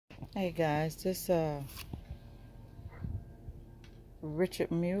Hey guys, this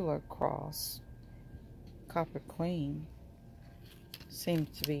Richard Mueller cross, Copper Queen,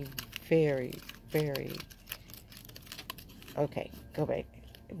 seems to be very, very, okay, go back,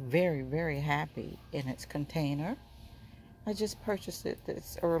 very, very happy in its container. I just purchased it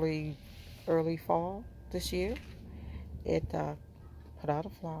this early fall this year. It put out a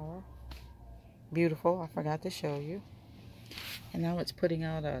flower, beautiful, I forgot to show you. And now it's putting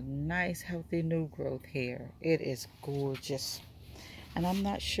out a nice healthy new growth here. It is gorgeous. And I'm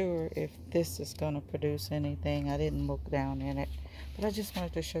not sure if this is going to produce anything. I didn't look down in it. But I just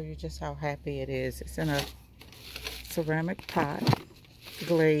wanted to show you just how happy it is. It's in a ceramic pot,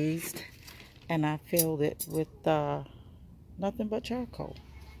 glazed. And I filled it with nothing but charcoal.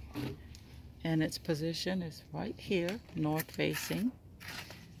 And its position is right here, north facing,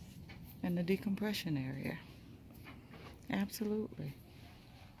 in the decompression area. Absolutely.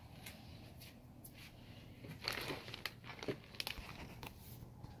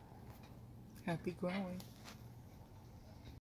 Happy growing.